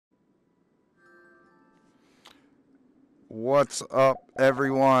What's up,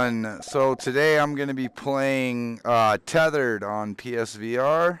 everyone? So today I'm going to be playing Tethered on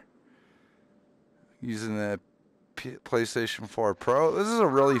PSVR using the PlayStation 4 Pro. This is a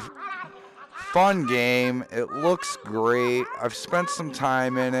really fun game. It looks great. I've spent some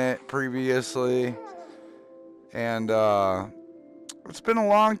time in it previously, and it's been a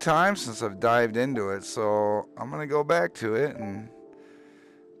long time since I've dived into it, so I'm going to go back to it and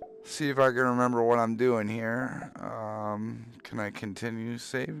see if I can remember what I'm doing here. Can I continue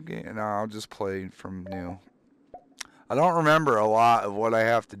save game? No, I'll just play from new. I don't remember a lot of what I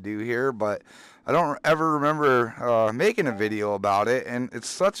have to do here, but I don't ever remember making a video about it, and it's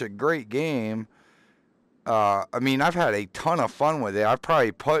such a great game. I mean, I've had a ton of fun with it. I've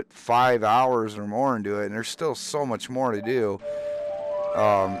probably put 5 hours or more into it, and there's still so much more to do.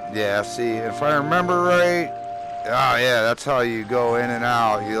 Yeah, see, if I remember right, oh yeah, that's how you go in and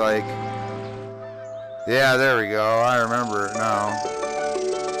out. You like, yeah, there we go. I remember it now.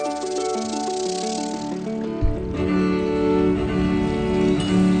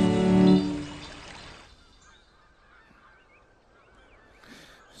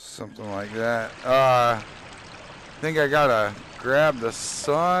 Something like that. I think I gotta grab the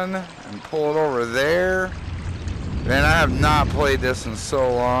sun and pull it over there. Man, I have not played this in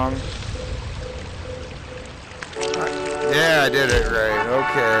so long. Yeah, I did it right.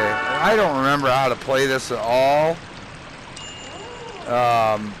 Okay. I don't remember how to play this at all.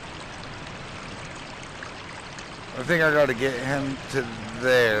 I think I got to get him to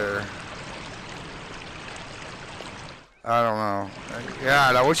there. I don't know.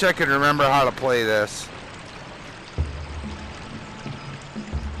 God, I wish I could remember how to play this.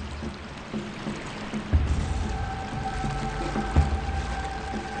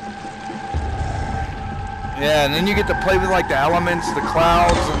 Yeah, and then you get to play with like the elements, the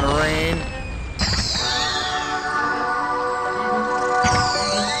clouds, and the rain.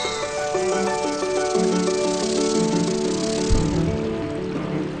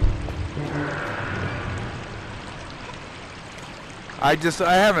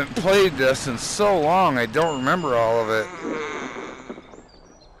 I haven't played this in so long, I don't remember all of it.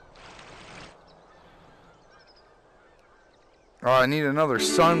 Oh, I need another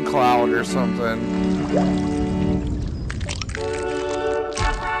sun cloud or something.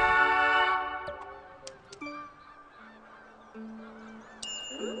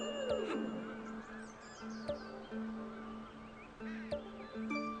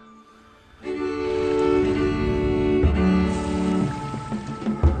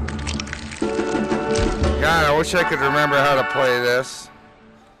 God, I wish I could remember how to play this.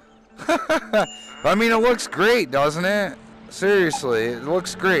 I mean, it looks great, doesn't it? Seriously, it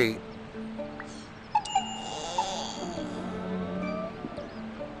looks great.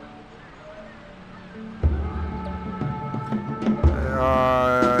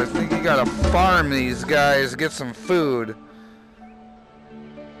 I think you gotta farm these guys, get some food.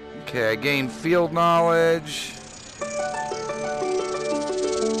 Okay, I gained field knowledge.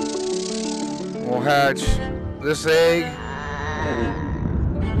 We'll hatch this egg.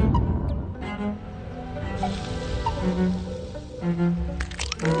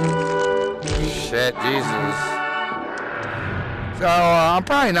 Shit, Jesus. So, I'm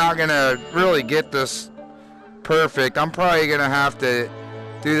probably not gonna really get this perfect. I'm probably gonna have to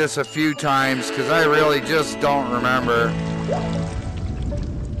do this a few times because I really just don't remember.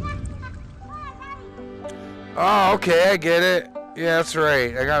 Oh, okay, I get it. Yeah, that's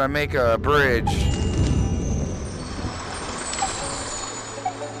right. I gotta make a bridge.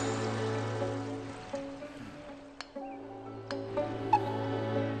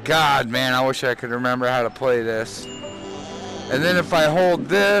 God, man, I wish I could remember how to play this. And then if I hold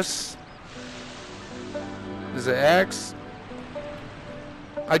this, is it X?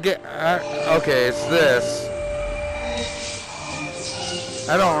 I get, okay, it's this.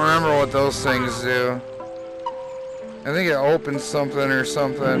 I don't remember what those things do. I think it opens something or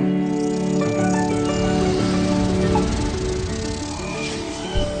something.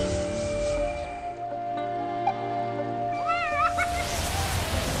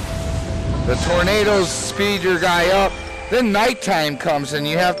 The tornadoes speed your guy up. Then nighttime comes and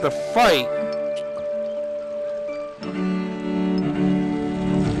you have to fight.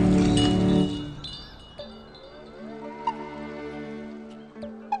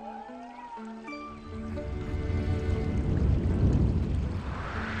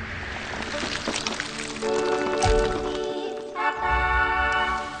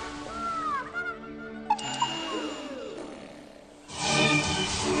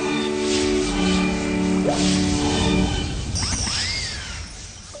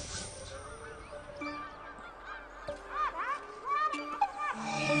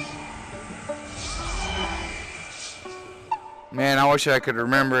 I wish I could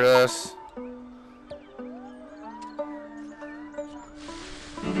remember this.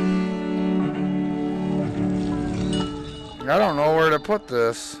 I don't know where to put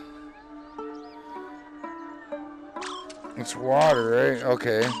this. It's water, right?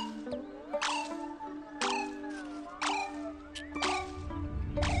 Okay.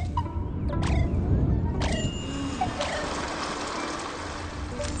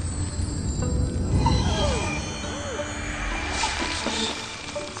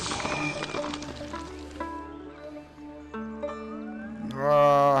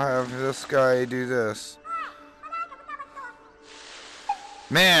 I'll have this guy do this.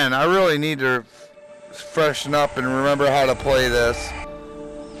 Man, I really need to freshen up and remember how to play this.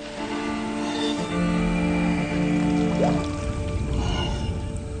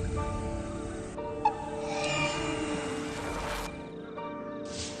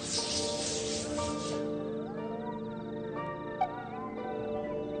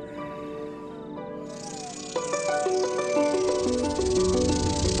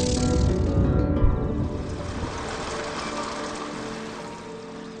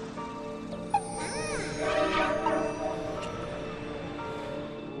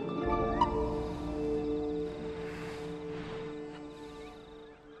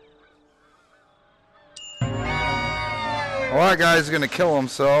 Well, that guy's gonna kill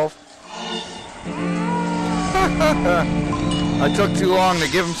himself. I took too long to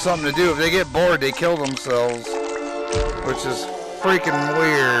give them something to do. If they get bored, they kill themselves, which is freaking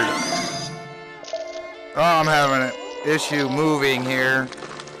weird. Oh, I'm having an issue moving here.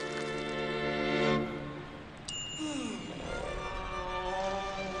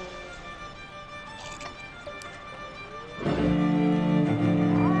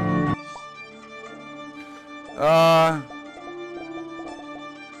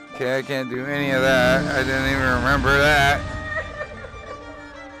 Okay, I can't do any of that. I didn't even remember that.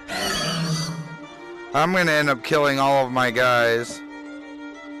 I'm gonna end up killing all of my guys.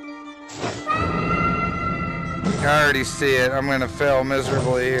 I already see it. I'm gonna fail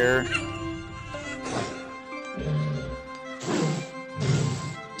miserably here.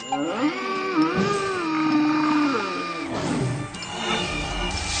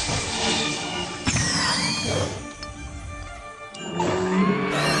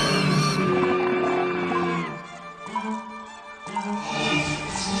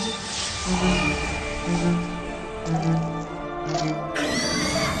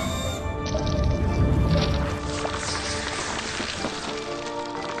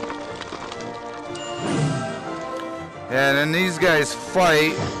 And then these guys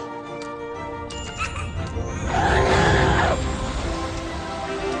fight.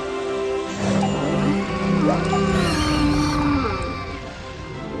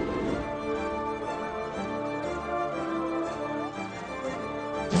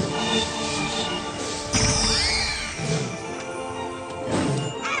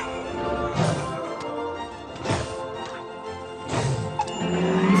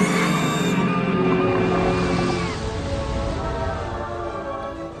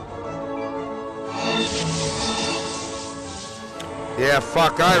 Yeah,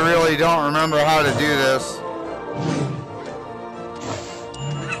 fuck, I really don't remember how to do this.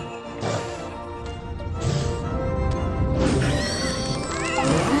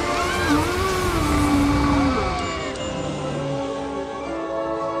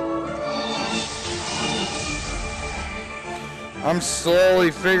 I'm slowly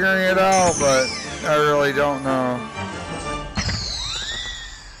figuring it out, but I really don't know.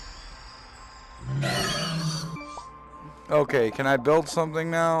 Okay, can I build something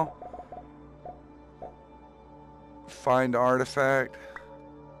now? Find artifact.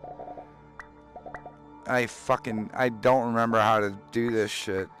 I don't remember how to do this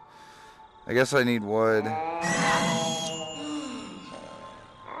shit. I guess I need wood.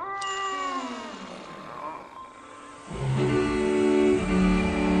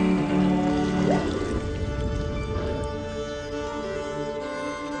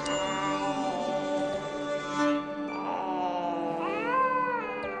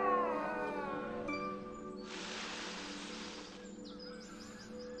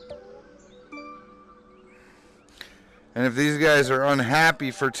 And if these guys are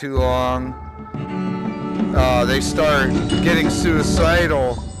unhappy for too long, they start getting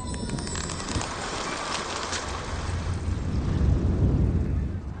suicidal.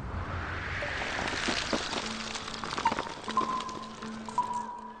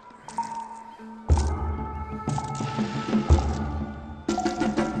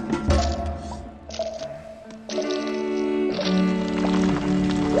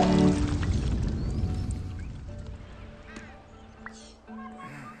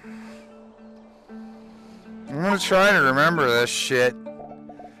 gonna try to remember this shit.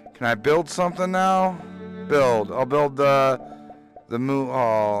 Can I build something now? Build. I'll build the moot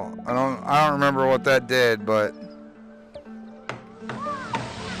hall. I don't remember what that did, but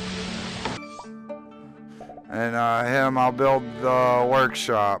and him, I'll build the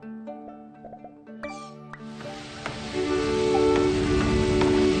workshop.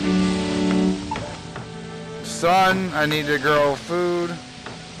 Sun, I need to grow food.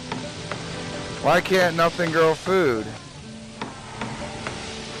 Why can't nothing grow food?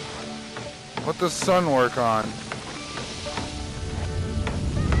 What does sun work on?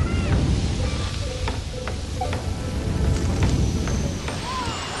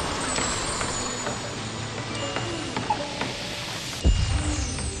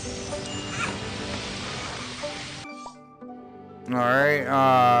 Alright,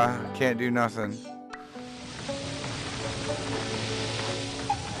 can't do nothing.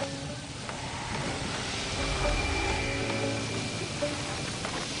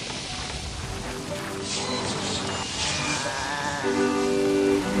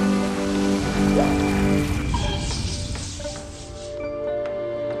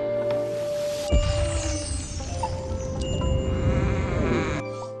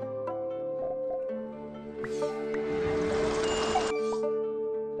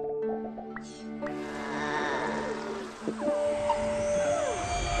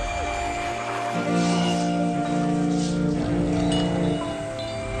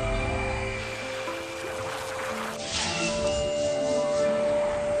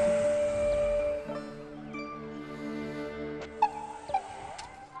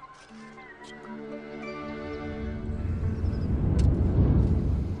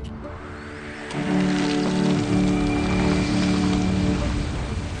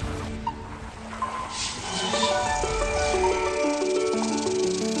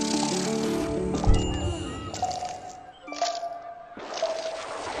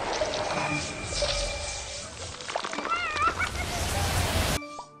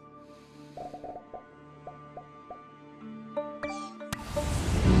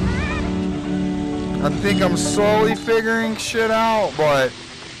 I think I'm slowly figuring shit out, but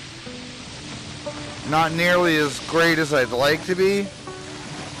not nearly as great as I'd like to be.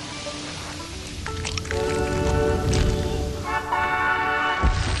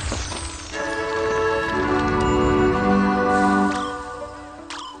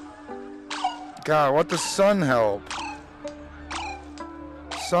 God, what does sun help?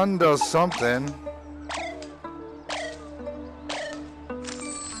 Sun does something.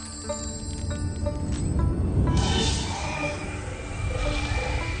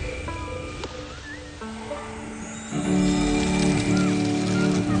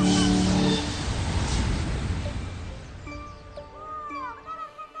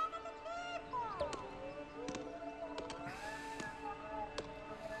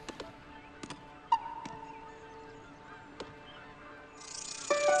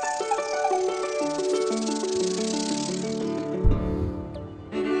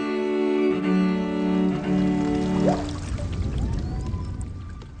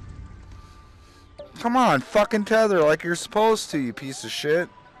 Come on, fucking tether like you're supposed to, you piece of shit.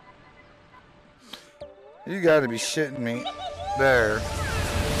 You gotta be shitting me. There.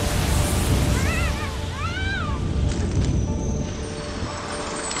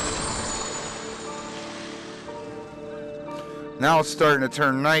 Now it's starting to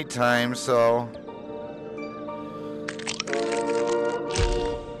turn nighttime, so